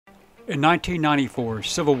In 1994,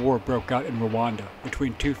 civil war broke out in Rwanda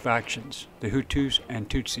between two factions, the Hutus and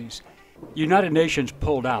Tutsis. The United Nations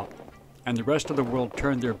pulled out, and the rest of the world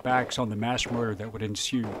turned their backs on the mass murder that would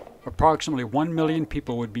ensue. Approximately 1 million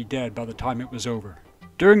people would be dead by the time it was over.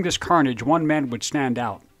 During this carnage, one man would stand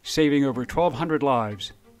out, saving over 1,200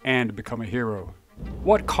 lives, and become a hero.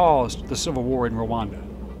 What caused the civil war in Rwanda?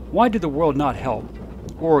 Why did the world not help,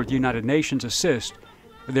 or the United Nations assist,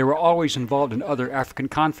 when they were always involved in other African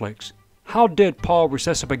conflicts? How did Paul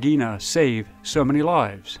Rusesabagina save so many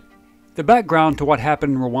lives? The background to what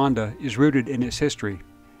happened in Rwanda is rooted in its history.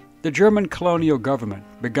 The German colonial government,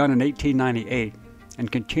 begun in 1898 and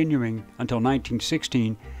continuing until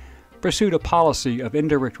 1916, pursued a policy of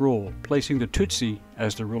indirect rule, placing the Tutsi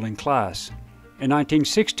as the ruling class. In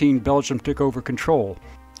 1916, Belgium took over control,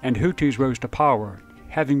 and Hutus rose to power,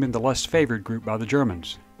 having been the less favored group by the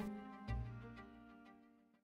Germans.